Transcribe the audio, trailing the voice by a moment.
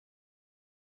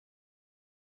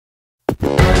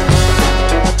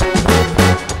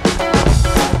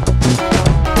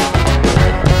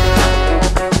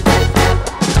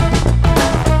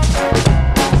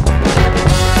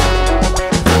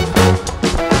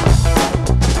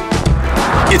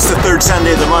third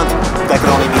Sunday of the month, that could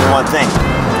only mean one thing.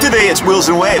 Today it's Wheels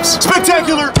and Waves.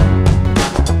 Spectacular!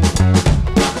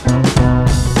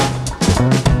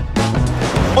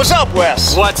 What's up,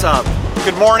 Wes? What's up?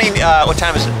 Good morning. What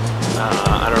time is it?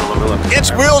 I don't remember.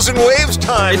 It's Wheels and Waves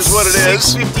time is what it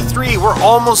is. 6:53. We're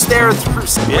almost there.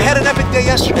 We had an epic day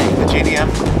yesterday. The JDM,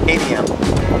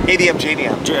 ADM,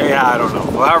 JDM. Yeah, I don't know.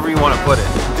 However you want to put it.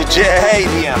 The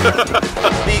JDM.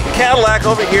 The Cadillac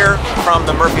over here from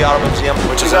the Murphy Auto Museum,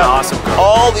 Which is an awesome car.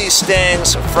 All these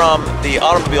stands from the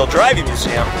Automobile Driving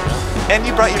Museum, and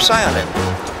you brought your Scion in.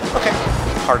 Okay,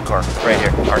 hardcore, right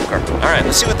here, hardcore. All right,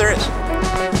 let's see what there is.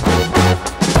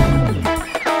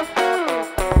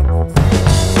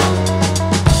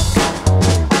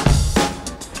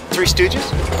 Three Stooges?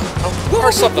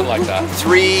 Or something like that.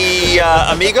 Three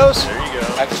Amigos? There you go.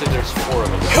 Actually, there's 4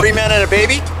 of us. 3 men and a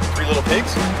baby? 3 little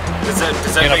pigs? Does that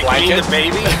In a make me blanket? the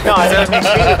baby? No, I don't mean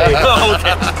the baby. Oh,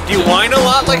 okay. Do you whine a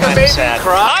lot like a baby? Sad.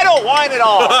 Cry? I don't whine at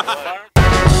all.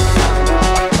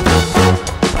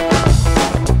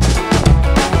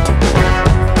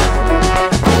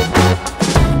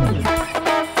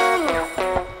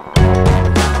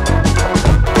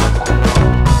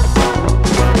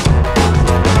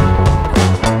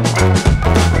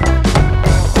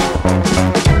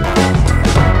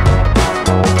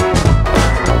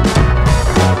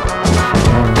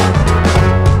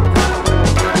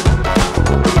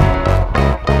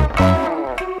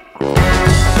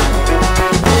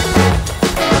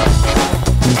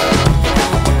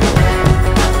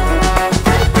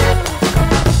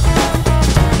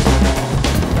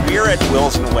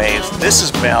 Wheels and Waves. This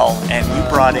is Mel, and you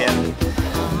brought in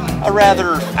a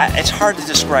rather, it's hard to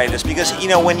describe this because, you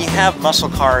know, when you have muscle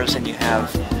cars and you have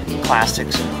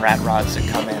classics and rat rods that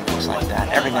come in, things like that,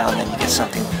 every now and then you get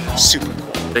something super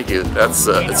cool. Thank you. That's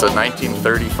it's a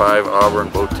 1935 Auburn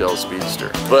Boattail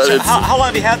Speedster. But So it's how long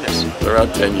have you had this?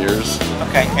 around 10 years.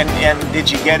 Okay, and did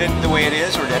you get it the way it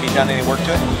is, or have you done any work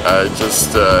to it? I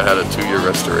just had a 2-year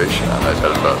restoration on it. I've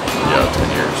had about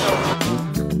 10 years.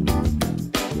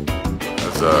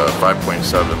 It's a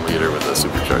 5.7 liter with a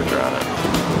supercharger on it.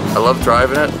 I love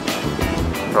driving it.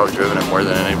 Probably driven it more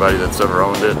than anybody that's ever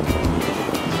owned it.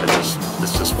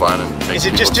 It's just fun and makes Is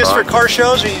it people just for talk. car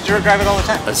shows, or you drive it all the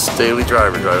time? A daily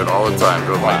driver, drive it all the time.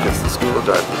 Drove my kids to school,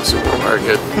 drive to the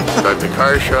supermarket, drive to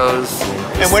car shows.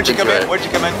 And where'd you come in? Drive. Where'd you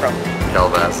come in from?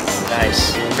 Calabasas.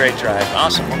 Nice, great drive.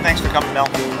 Awesome. Well, thanks for coming, Mel.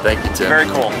 Thank you, Tim. Very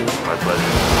cool. My pleasure.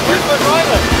 Where's my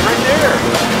driver? Right there.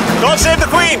 God save the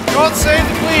Queen! God save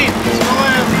the Queen. Still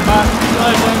am.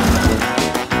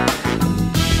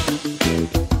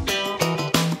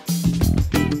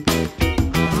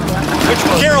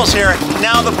 Carol's here.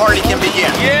 Now the party can begin.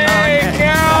 Yay,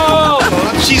 Carol!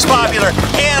 She's popular,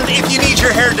 and if you need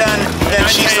your hair done, then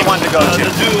she's the one to go to.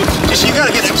 Just you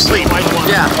gotta get some sleep.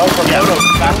 Yeah. Yeah.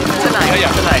 Tonight. Yeah.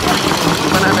 Tonight.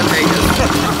 When I'm in Vegas.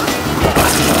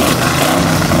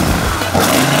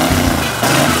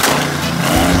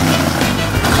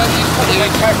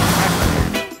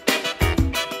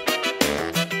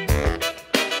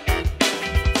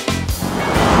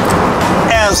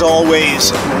 As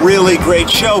always, really great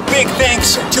show. Big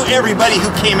thanks to everybody who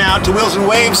came out to Wheels and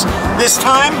Waves this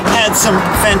time. Had some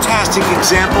fantastic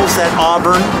examples at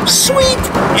Auburn. Sweet!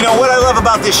 You know, what I love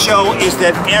about this show is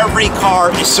that every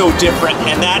car is so different,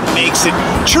 and that makes it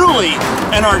truly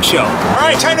an art show. All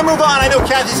right, time to move on. I know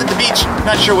Kathie's at the beach.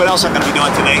 Not sure what else I'm going to be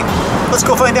doing today. Let's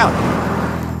go find out.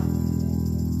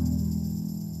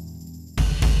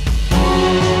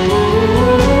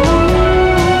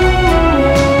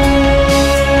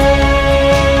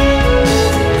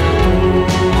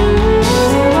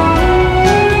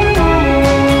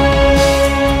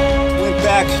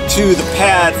 To the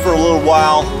pad for a little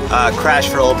while, crashed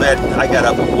for a little bit. I got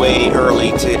up way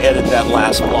early to edit that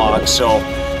last vlog, so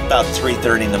about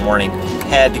 3:30 in the morning.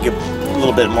 Had to get a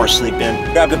little bit more sleep in.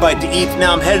 Grabbed a bite to eat.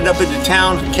 Now I'm headed up into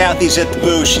town. Kathie's at the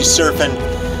boo, she's surfing.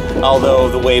 Although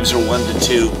the waves are 1 to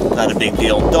 2, not a big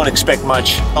deal. Don't expect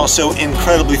much. Also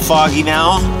incredibly foggy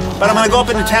now, but I'm gonna go up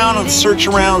into town and search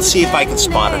around, see if I can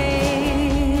spot it.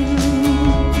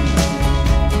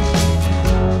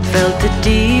 Felt it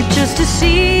deep just to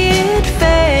see it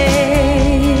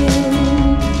fade.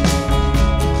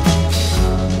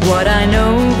 What I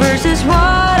know versus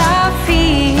what I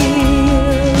feel.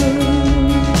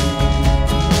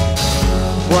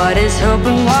 What is hope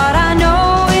and what I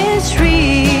know is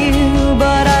real.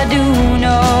 But I do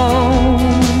know,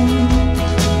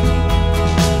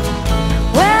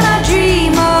 when I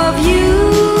dream of you,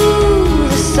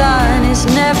 the sun is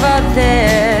never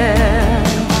there.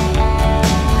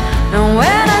 And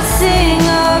when I sing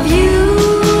of you,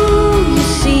 you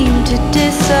seem to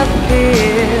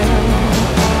disappear.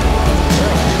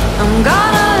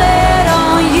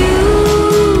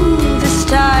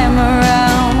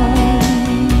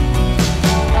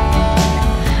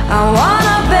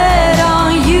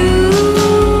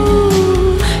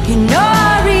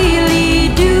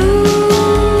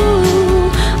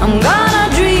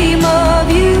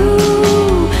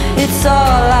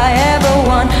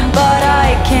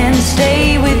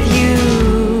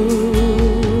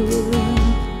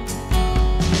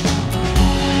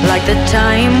 like the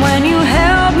time when you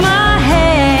held my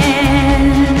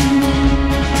hand,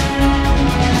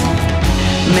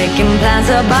 making plans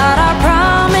about our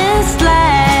promised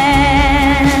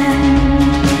land.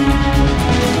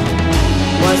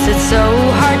 Was it so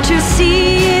hard to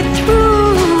see it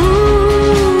through?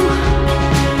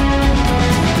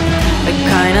 The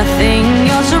kind of thing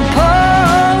you're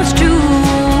supposed to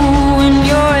when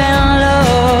you're in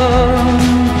love.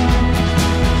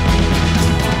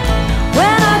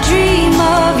 When I dream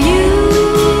of you,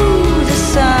 the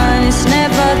sun is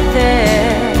never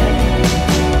there.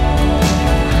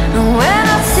 And when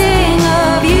I sing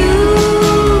of you,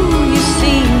 you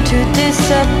seem to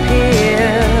disappear.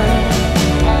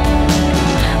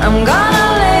 I'm gonna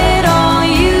lay it on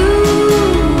you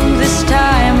this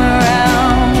time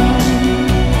around.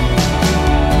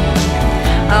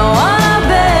 I wanna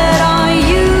bet on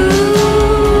you,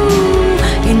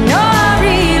 you know I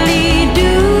really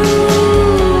do.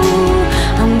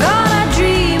 I'm gonna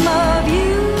dream of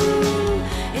you.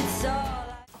 It's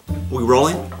all We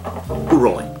rolling? We're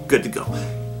rolling. Good to go.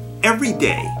 Every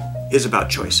day is about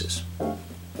choices.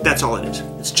 That's all it is.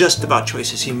 It's just about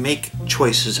choices. You make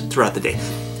choices throughout the day.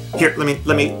 Here,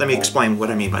 let me explain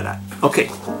what I mean by that. Okay,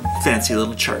 fancy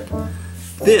little chart.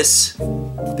 This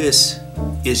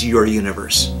is your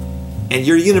universe. And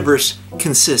your universe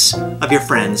consists of your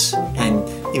friends and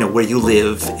where you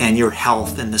live and your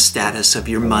health and the status of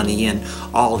your money and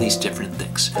all these different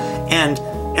things. And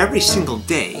every single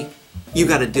day you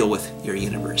got to deal with your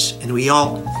universe. And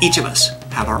each of us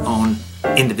have our own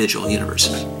individual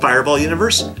universes. Fireball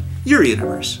universe, your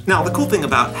universe. Now the cool thing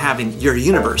about having your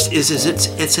universe is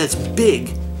it's as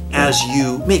big as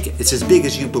you make it. It's as big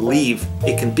as you believe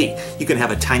it can be. You can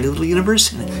have a tiny little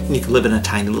universe and you can live in a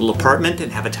tiny little apartment and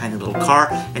have a tiny little car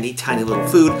and eat tiny little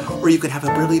food, or you can have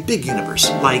a really big universe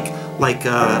like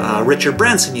Richard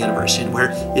Branson universe,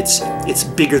 where it's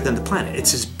bigger than the planet.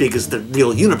 It's as big as the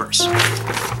real universe.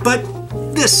 But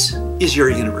this is your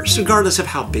universe, regardless of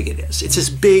how big it is. It's as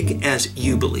big as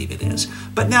you believe it is.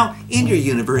 But now, in your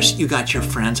universe, you got your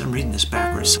friends. I'm reading this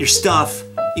backwards. Your stuff,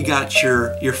 you got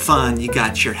your fun, you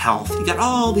got your health, you got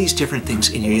all these different things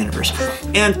in your universe.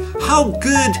 And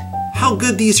how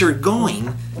good these are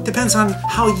going depends on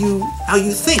how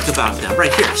you think about them.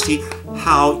 Right here, see?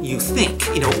 How you think,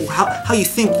 how you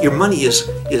think your money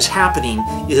is happening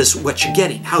is what you're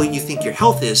getting. How you think your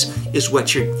health is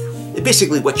what you're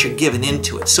basically what you're giving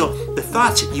into it. So the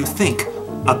thoughts that you think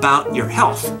about your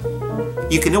health,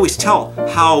 you can always tell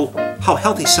how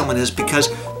healthy someone is because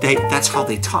that's how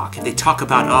they talk. If they talk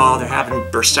about, oh, they're having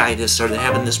bursitis or they're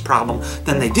having this problem,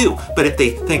 then they do. But if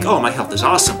they think, oh, my health is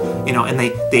awesome, and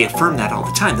they affirm that all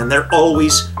the time, then they're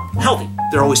always healthy.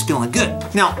 They're always feeling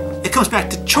good. Now, it comes back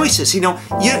to choices. You don't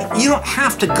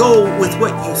have to go with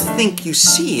what you think you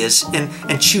see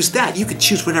and choose that. You can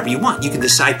choose whatever you want. You can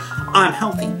decide, I'm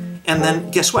healthy. And then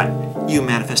guess what? You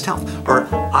manifest health. Or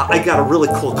I got a really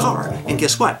cool car, and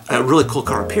guess what? A really cool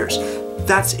car appears.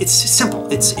 It's simple.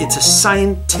 It's a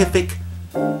scientific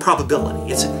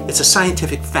probability. It's a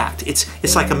scientific fact.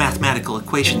 It's like a mathematical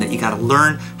equation that you got to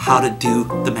learn how to do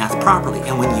the math properly.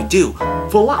 And when you do,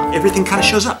 voila, everything kind of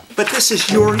shows up. But this is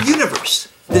your universe.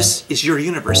 This is your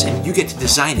universe, and you get to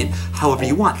design it however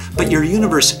you want. But your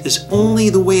universe is only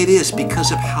the way it is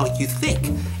because of how you think.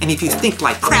 And if you think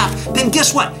like crap, then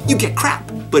guess what? You get crap.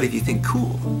 But if you think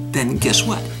cool, then guess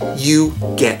what? You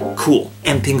get cool.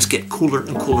 And things get cooler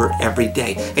and cooler every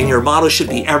day. And your motto should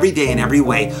be, every day in every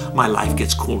way, my life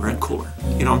gets cooler and cooler.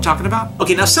 You know what I'm talking about?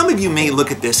 Okay, now some of you may look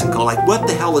at this and go like, what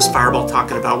the hell is Fireball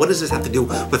talking about? What does this have to do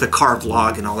with a car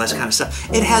vlog and all that kind of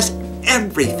stuff? It has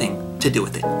everything to do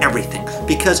with it, everything.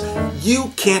 Because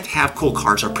you can't have cool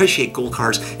cars or appreciate cool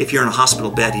cars if you're in a hospital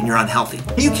bed and you're unhealthy.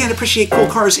 You can't appreciate cool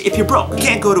cars if you're broke. You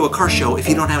can't go to a car show if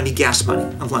you don't have any gas money,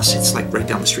 unless it's like right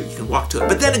down the street, you can walk to it.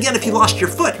 But then again, if you lost your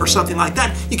foot or something like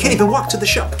that, you can't even walk to the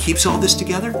show. Keeps all this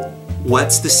together?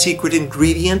 What's the secret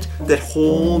ingredient that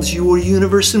holds your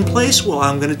universe in place? Well,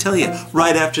 I'm gonna tell you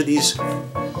right after these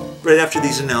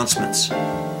announcements.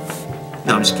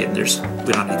 No, I'm just kidding.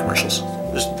 We don't have any commercials.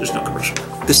 There's no commercial.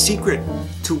 The secret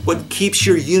to what keeps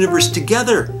your universe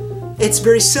together, it's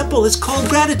very simple. It's called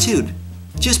gratitude.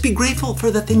 Just be grateful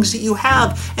for the things that you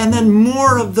have, and then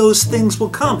more of those things will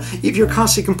come. If you're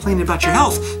constantly complaining about your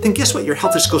health, then guess what? Your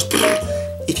health just goes.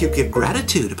 If you give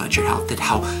gratitude about your health, that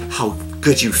how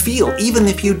good you feel, even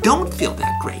if you don't feel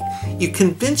that great. You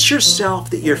convince yourself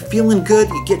that you're feeling good,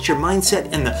 you get your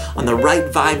mindset on the right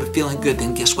vibe of feeling good,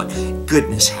 then guess what?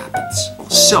 Goodness happens.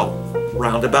 So,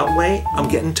 roundabout way, I'm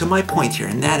getting to my point here,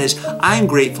 and that is I'm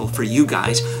grateful for you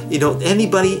guys. You know,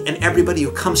 anybody and everybody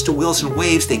who comes to Wheels and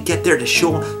Waves, they get there to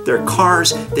show their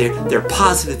cars. They're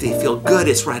positive, they feel good,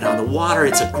 it's right on the water,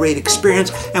 it's a great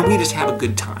experience, and we just have a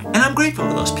good time. And I'm grateful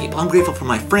for those people. I'm grateful for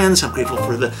my friends, I'm grateful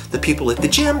for the people at the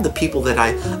gym, the people that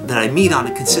I meet on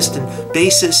a consistent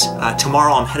basis.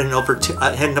 Tomorrow I'm heading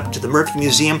up to the Murphy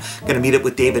Museum, gonna meet up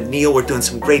with David Neal. We're doing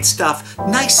some great stuff.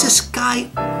 Nicest guy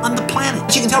on the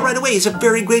planet. You can tell right away, he's a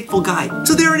very grateful guy.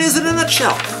 So there it is in a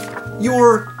nutshell.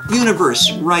 Your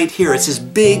universe right here. It's as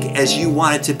big as you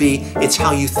want it to be. It's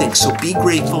how you think. So be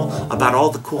grateful about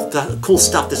all the cool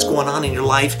stuff that's going on in your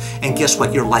life, and guess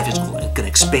what? Your life is going to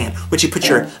expand. What you put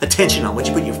your attention on, what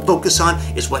you put your focus on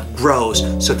is what grows.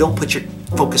 So don't put your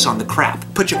focus on the crap.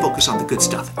 Put your focus on the good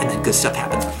stuff, and then good stuff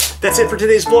happens. That's it for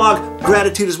today's vlog.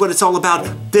 Gratitude is what it's all about.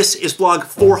 This is vlog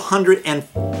 400 and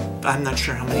I'm not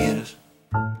sure how many it is.